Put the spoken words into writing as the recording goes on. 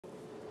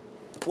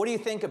What do you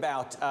think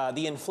about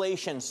the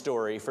inflation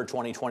story for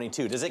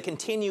 2022? Does it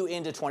continue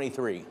into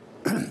 23?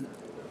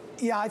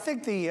 Yeah, I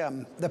think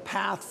the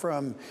path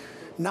from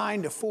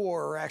 9 to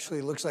 4, or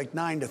actually looks like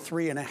 9 to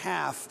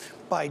 3.5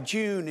 by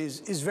June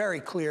is very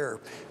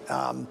clear.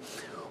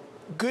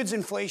 Goods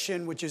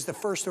inflation, which is the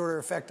first order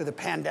effect of the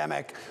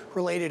pandemic,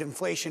 related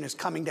inflation is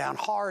coming down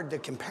hard. The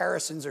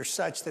comparisons are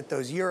such that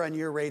those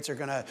year-on-year rates are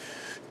going to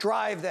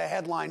drive the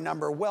headline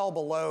number well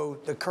below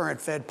the current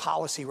Fed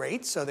policy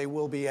rate, so they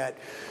will be at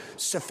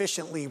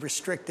sufficiently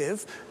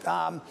restrictive.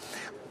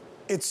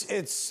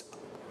 It's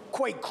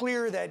quite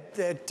clear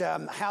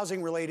that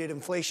housing-related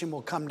inflation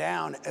will come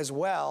down as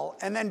well.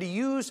 And then to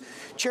use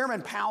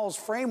Chairman Powell's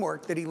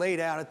framework that he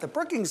laid out at the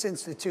Brookings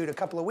Institute a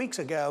couple of weeks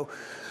ago,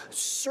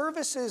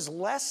 services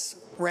less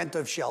rent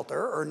of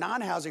shelter or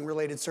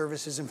non-housing-related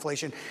services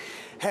inflation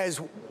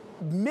has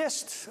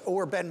missed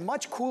or been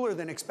much cooler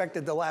than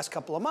expected the last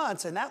couple of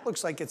months, and that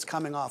looks like it's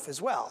coming off as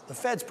well. The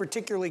Fed's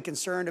particularly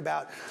concerned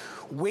about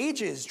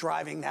wages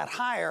driving that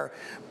higher,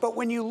 but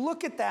when you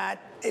look at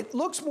that, it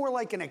looks more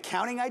like an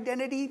accounting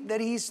identity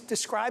that he's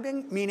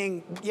describing,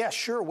 meaning, yeah,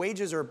 sure,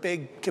 wages are a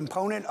big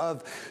component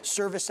of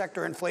service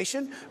sector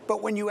inflation,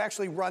 but when you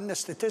actually run the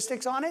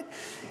statistics on it,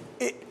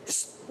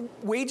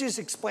 wages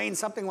explain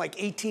something like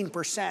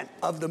 18%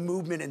 of the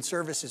movement in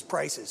services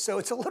prices. So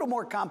it's a little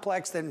more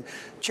complex than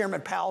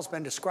Chairman Powell's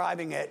been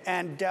describing it.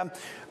 And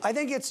I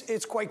think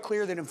it's quite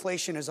clear that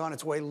inflation is on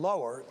its way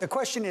lower. The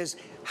question is,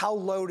 how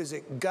low does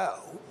it go?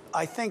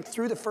 I think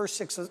through the first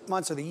 6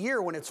 months of the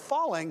year, when it's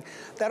falling,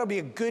 that'll be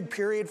a good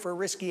period for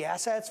risky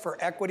assets, for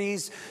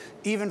equities,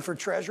 even for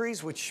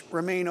treasuries, which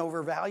remain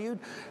overvalued.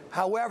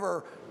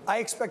 However, I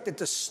expect it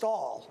to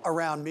stall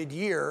around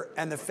mid-year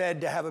and the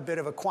Fed to have a bit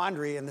of a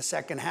quandary in the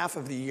second half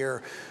of the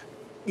year.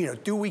 You know,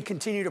 do we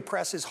continue to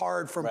press as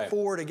hard from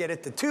 4 to get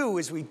it to 2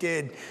 as we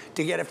did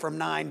to get it from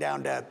 9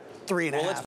 down to 3.5?